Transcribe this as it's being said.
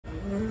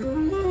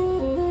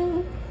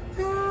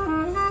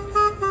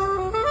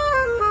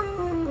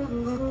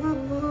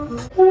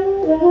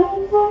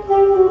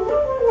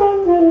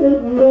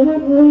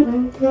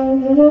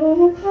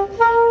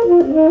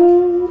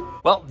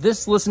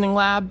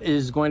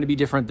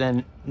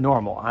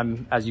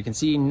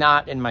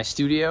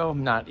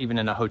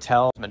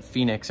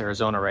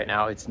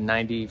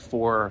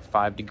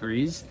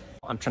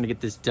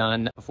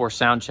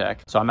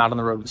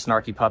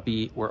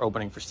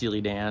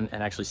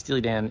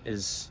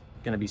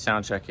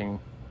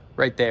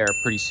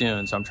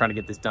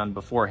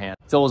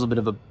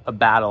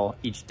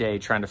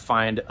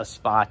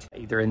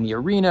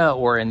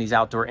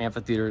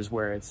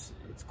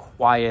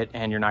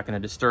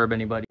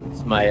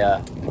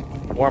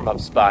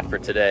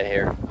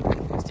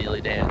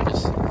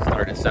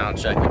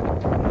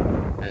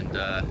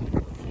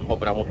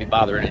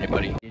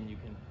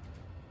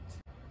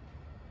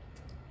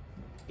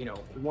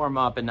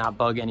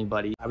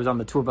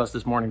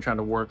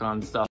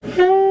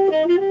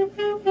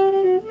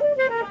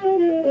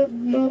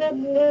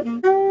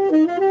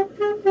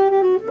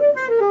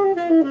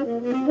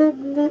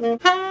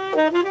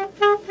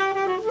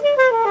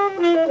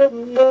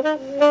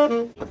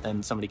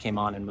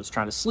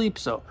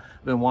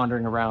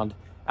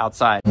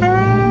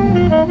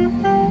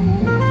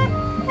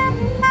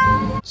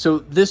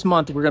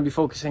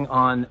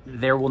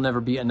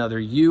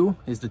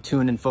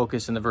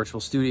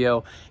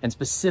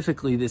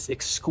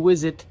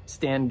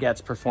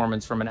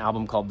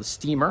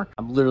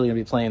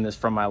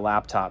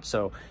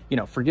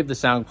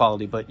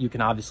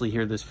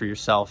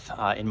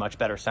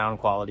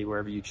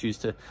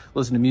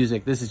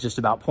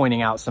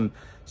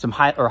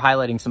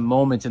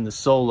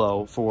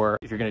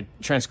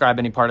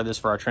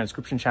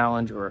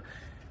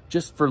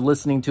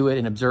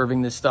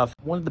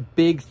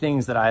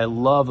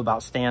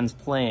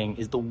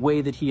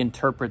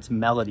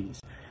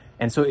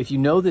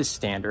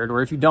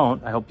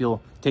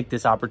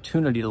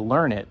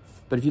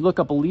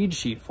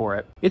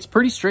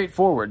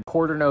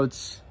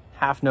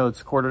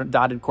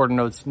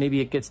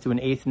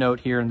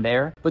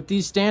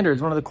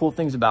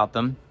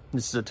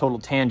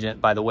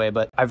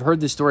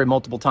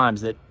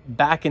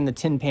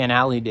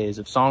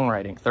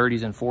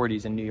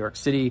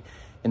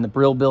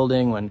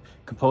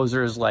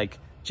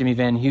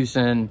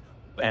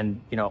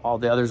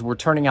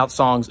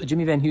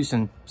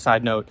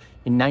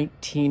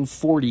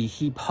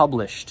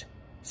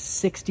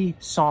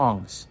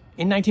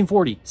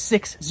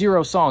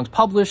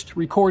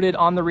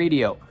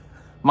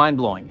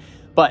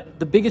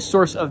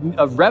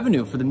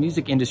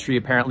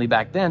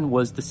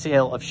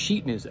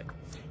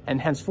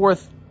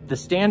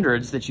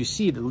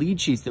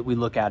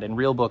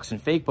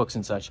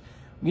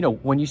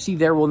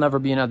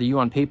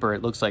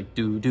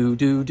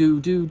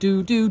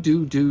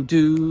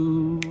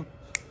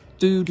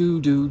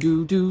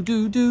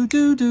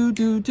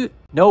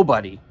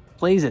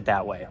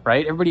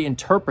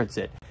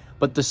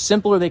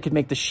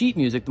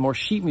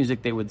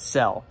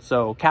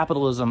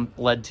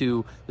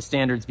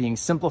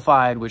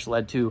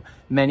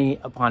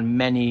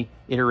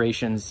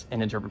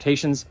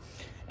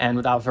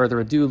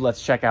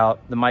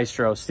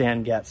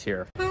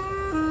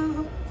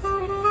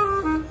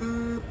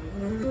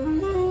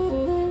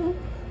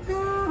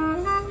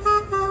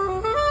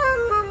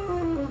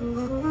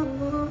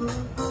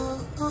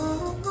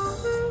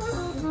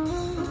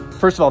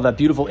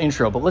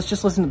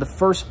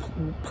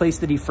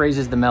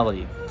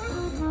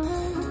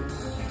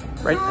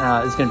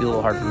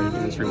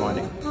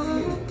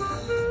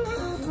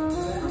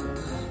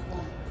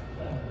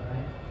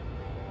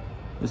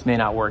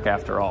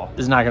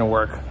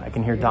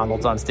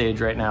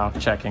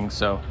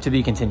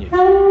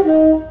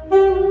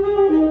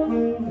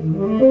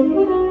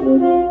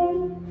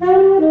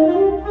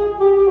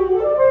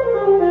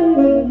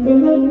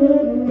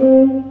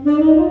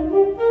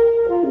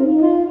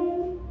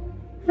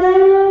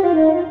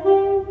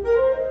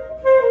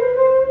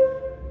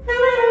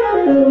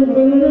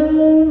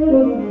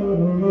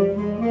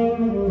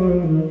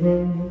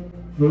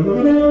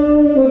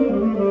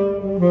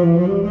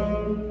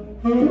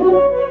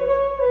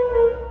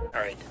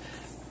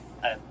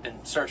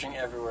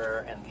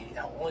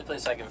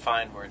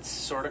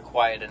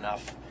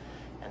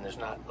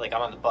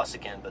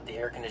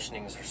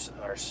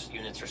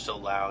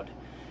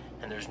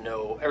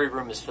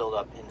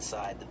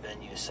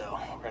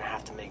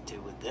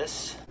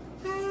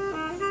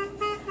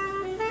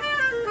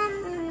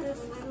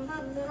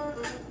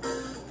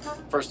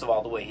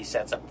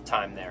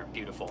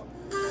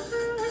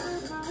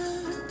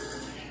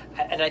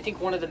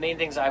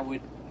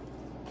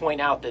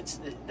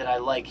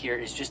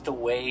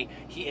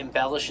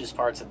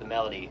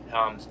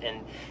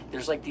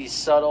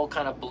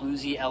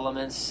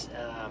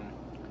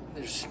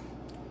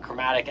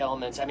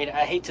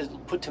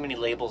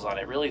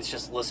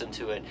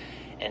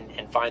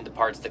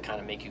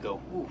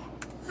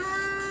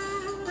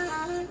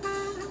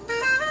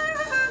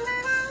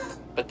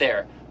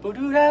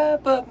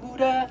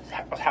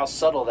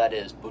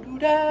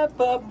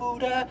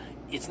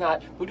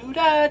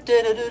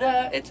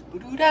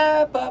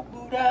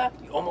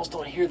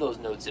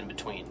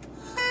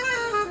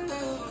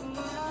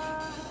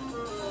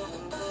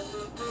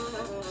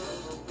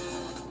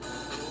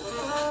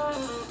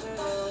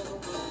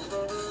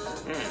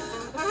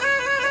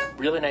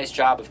really nice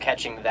job of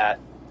catching that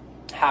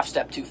half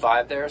step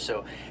 2-5 there.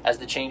 So as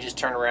the changes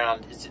turn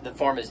around, the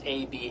form is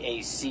A, B,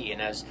 A, C, and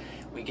as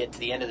we get to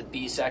the end of the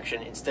B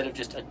section, instead of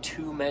just a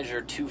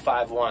 2-measure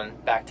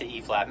 2-5-1 back to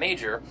E flat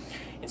major,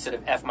 instead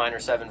of F minor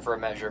 7 for a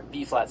measure,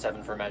 B flat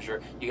 7 for a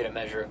measure, you get a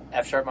measure of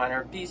F sharp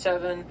minor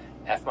B7,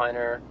 F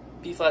minor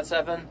B flat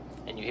 7,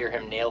 and you hear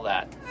him nail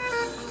that.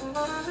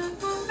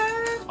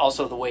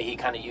 Also, the way he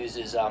kind of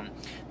uses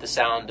the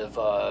sound of,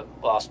 well,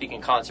 I'll speak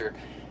in concert,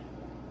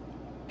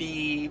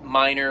 B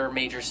minor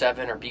major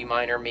 7 or B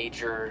minor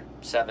major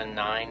 7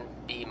 9,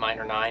 B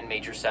minor 9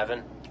 major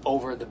 7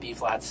 over the B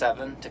flat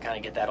 7 to kind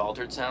of get that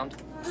altered sound.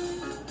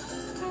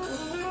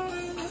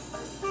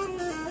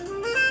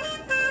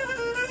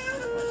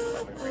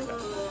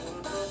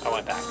 I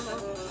went back.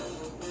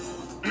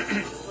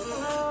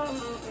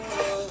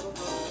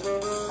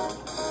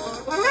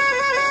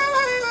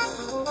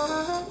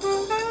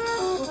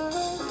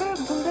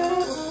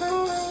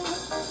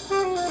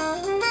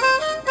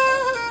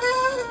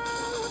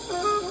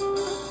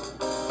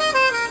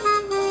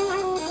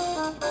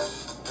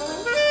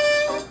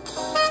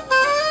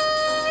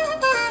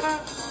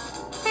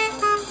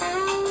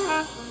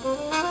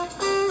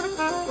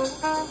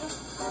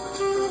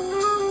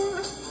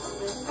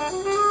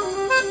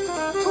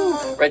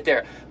 Right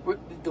there,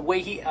 the way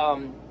he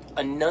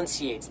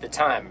enunciates the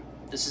time.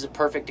 This is a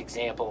perfect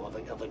example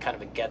of a kind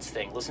of a Getz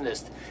thing. Listen to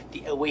this,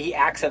 the way he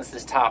accents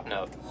this top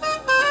note.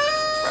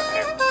 Right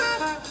here.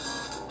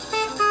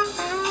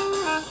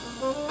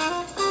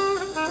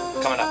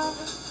 Coming up.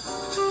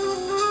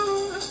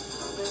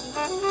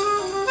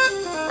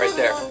 Right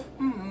there.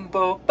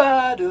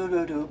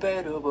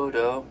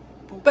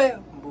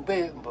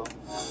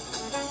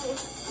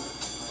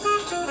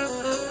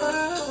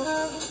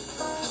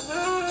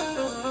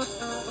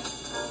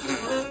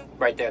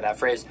 Right there, that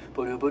phrase.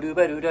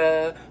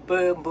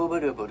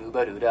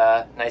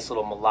 Nice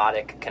little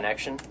melodic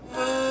connection.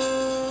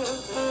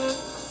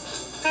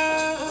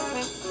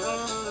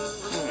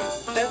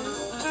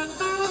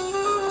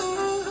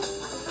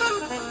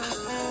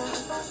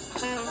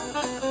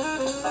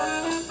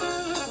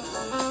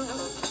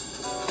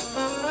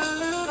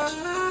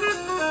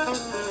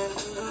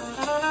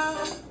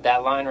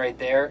 That line right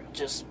there,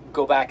 just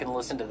go back and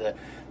listen to the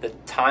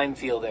time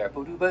feel there.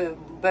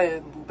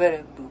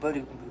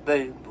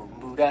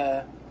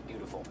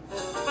 Beautiful.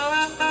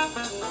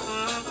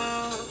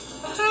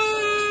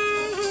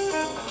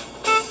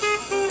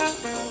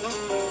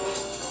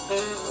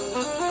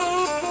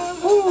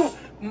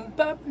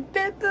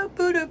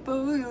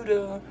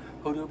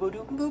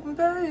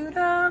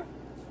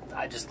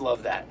 I just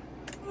love that.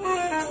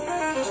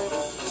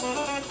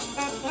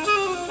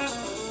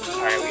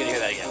 Alright, we're gonna hear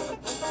that again.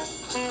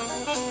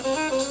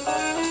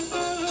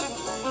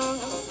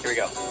 Here we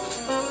go.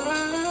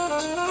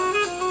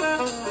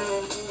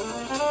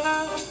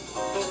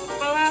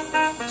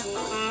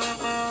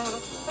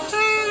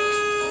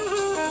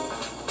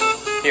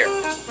 Here.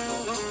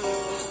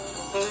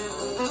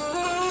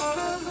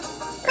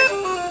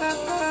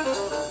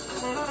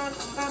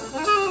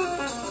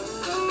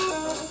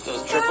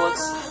 Those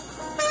triplets.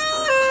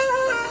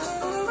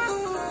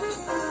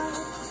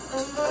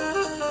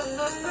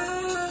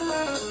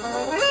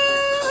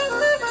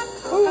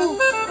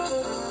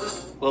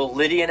 Little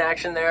Lydian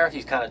action there.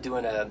 He's kind of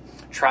doing a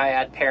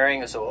triad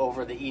pairing. So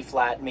over the E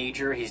flat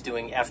major, he's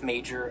doing F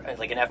major,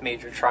 like an F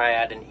major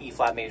triad and E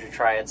flat major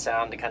triad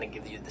sound to kind of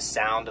give you the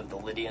sound of the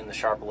Lydian, the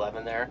sharp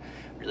 11 there.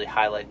 Really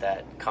highlight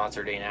that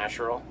concert A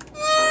natural.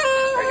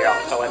 Right here,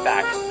 I went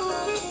back.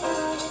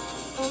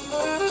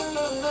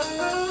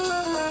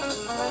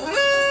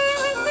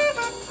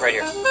 Right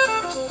here.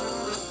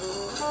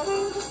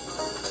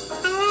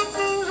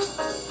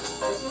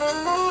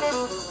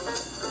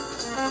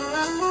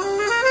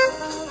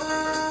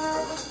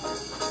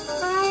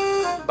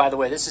 By the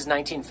way, this is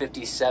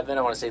 1957.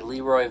 I want to say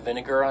Leroy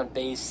Vinegar on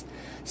bass,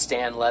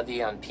 Stan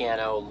Levy on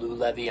piano, Lou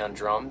Levy on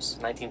drums.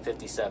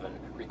 1957,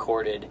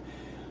 recorded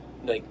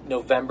like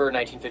November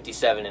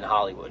 1957 in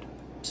Hollywood.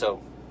 So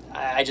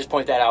I just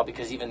point that out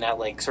because even that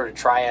like sort of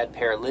triad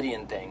pair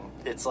Lydian thing,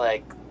 it's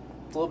like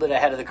a little bit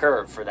ahead of the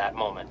curve for that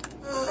moment.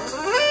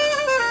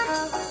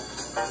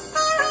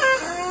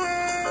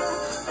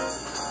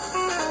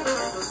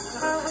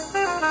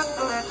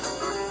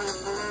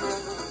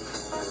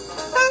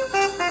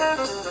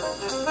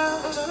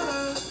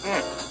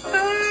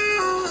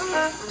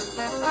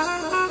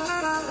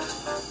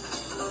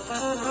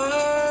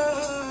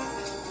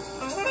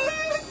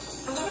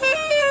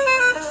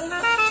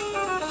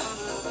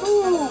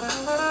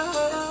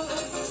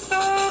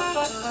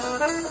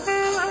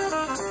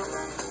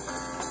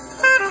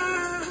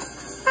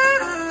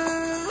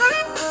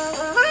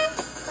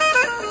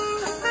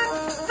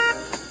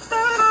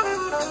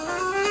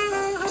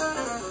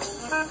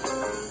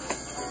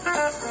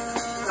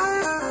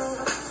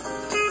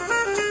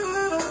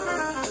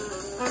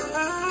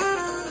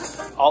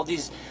 All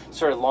these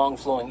sort of long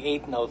flowing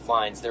 8-note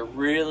lines, they're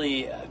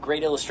really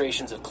great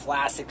illustrations of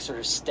classic sort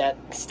of Stan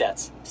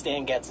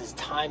Getz's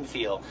time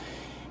feel.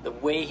 The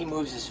way he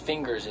moves his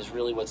fingers is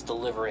really what's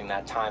delivering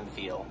that time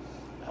feel.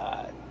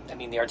 I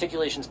mean, the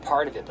articulation's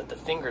part of it, but the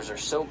fingers are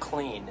so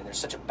clean and there's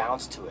such a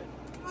bounce to it.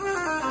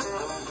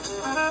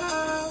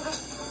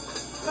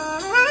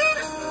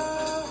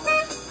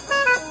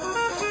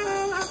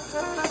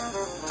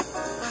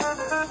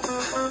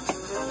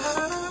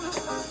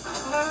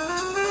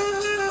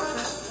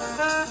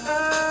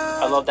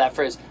 I love that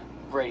phrase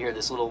right here,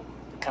 this little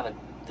kind of,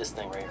 this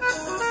thing right here.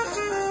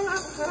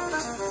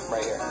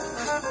 Right here.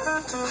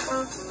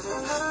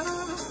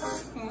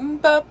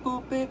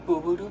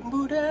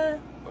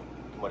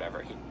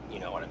 Whatever, you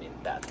know what I mean,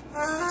 that.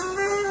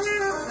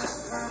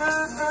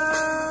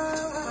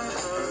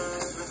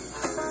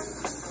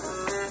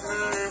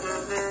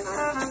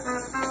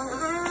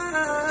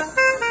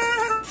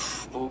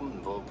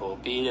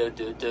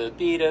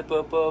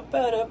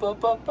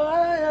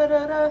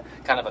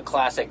 Kind of a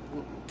classic,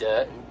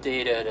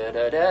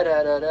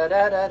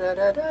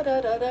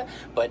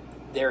 but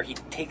there he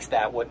takes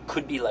that, what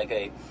could be like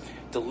a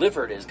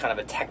delivered as kind of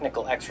a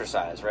technical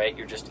exercise, right?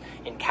 You're just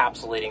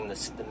encapsulating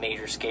the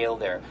major scale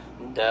there.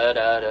 But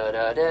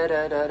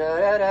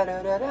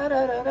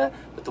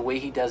the way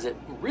he does it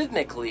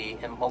rhythmically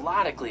and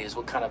melodically is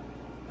what kind of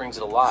brings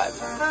it alive.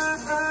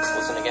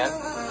 Listen again.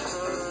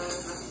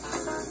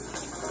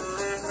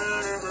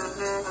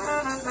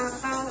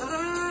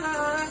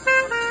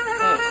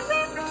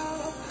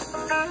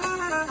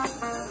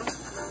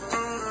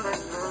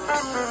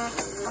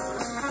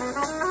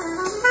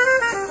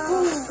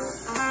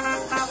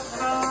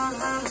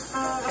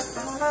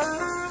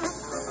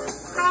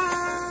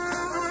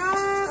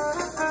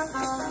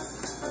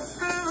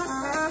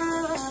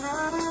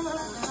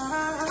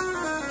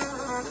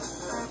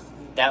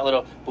 That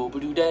little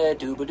boo-ba-doo-da,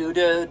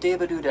 doo-ba-doo-da,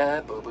 dee-ba-doo-da,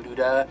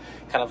 boo-ba-doo-da,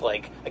 kind of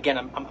like, again,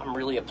 I'm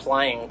really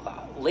applying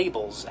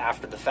labels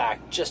after the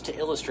fact just to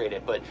illustrate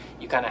it, but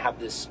you kind of have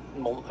this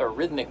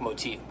rhythmic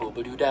motif,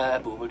 boo-ba-doo-da,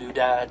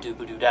 boo-ba-doo-da,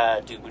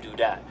 doo-ba-doo-da,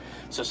 doo-ba-doo-da.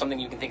 So something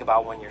you can think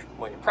about when you're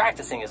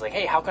practicing is like,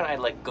 hey, how can I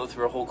like go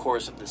through a whole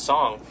chorus of this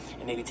song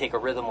and maybe take a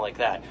rhythm like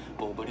that,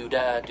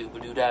 boo-ba-doo-da,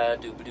 doo-ba-doo-da,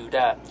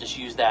 doo-ba-doo-da. Just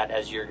use that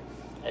as your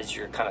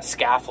kind of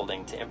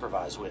scaffolding to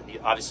improvise with.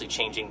 You're obviously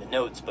changing the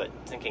notes, but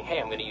thinking, hey,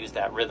 I'm going to use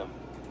that rhythm.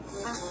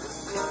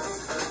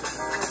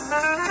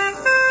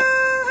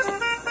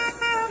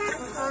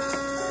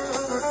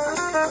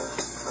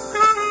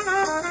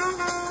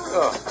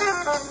 Oh.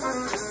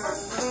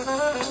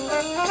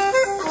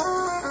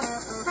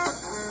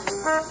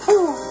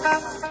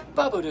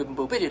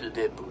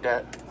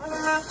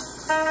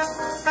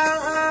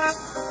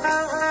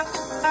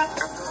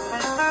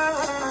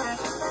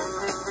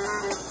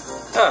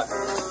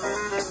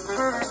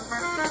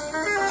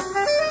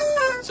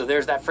 So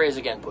there's that phrase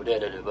again. So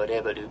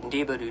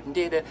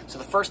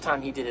the first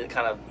time he did it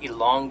kind of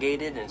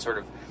elongated and sort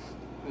of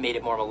made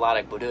it more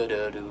melodic. But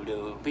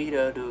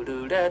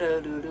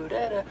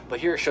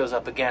here it shows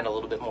up again a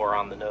little bit more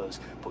on the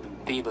nose.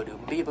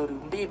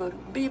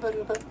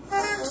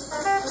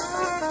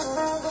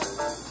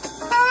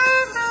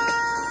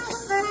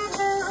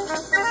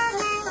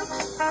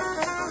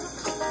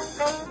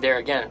 There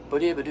again,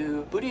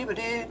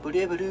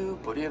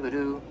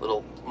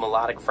 little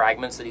melodic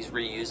fragments that he's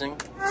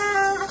reusing.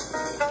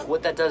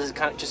 What that does is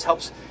kind of just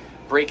helps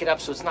break it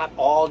up so it's not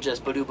all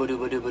just right?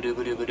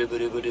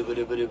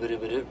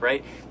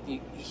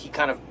 He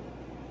kind of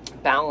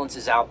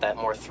balances out that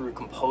more through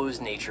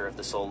composed nature of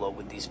the solo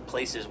with these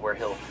places where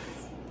he'll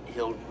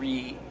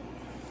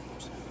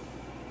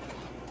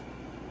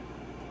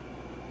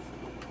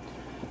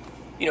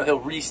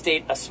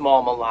restate a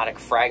small melodic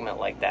fragment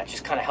like that.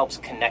 Just kind of helps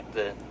connect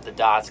the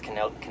dots,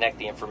 connect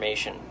the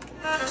information.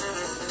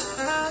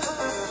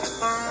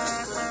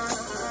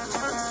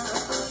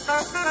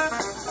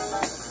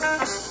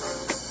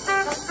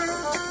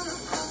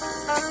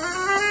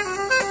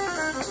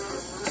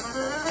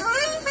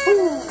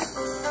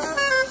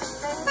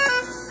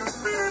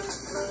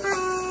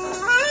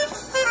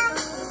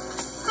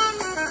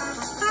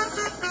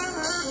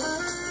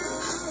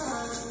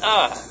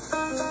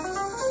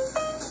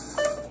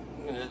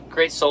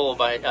 Great solo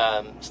by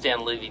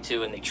Stan Levy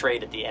too, and they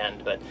trade at the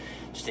end, but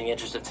just in the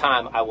interest of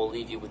time, I will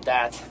leave you with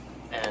that.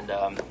 And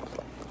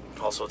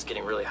also, it's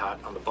getting really hot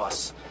on the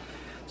bus,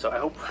 so I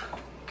hope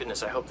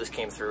this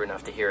came through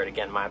enough to hear it.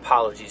 Again, my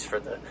apologies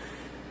for the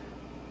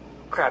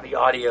crappy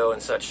audio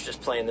and such,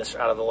 just playing this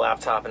out of the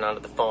laptop and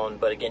onto the phone,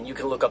 but again, you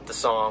can look up the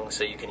song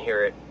so you can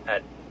hear it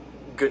at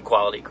good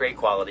quality, great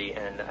quality,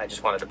 and I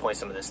just wanted to point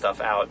some of this stuff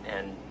out.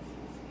 And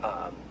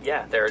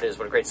yeah, there it is.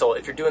 What a great solo.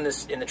 If you're doing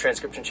this in the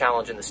transcription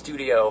challenge in the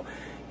studio,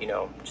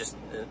 just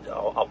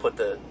I'll put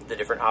the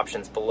different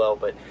options below,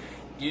 but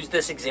use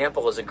this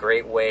example as a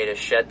great way to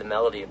shed the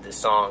melody of this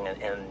song.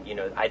 And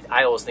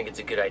I always think it's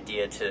a good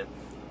idea to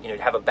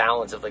have a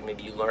balance of, like,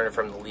 maybe you learn it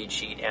from the lead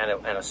sheet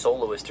and a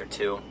soloist or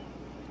two,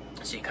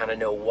 so you kind of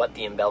know what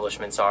the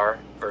embellishments are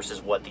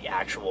versus what the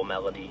actual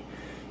melody,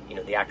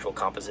 the actual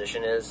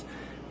composition is.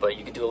 But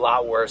you could do a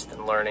lot worse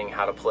than learning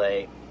how to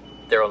play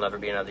There Will Never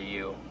Be Another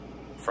You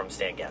from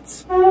Stan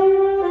Getz.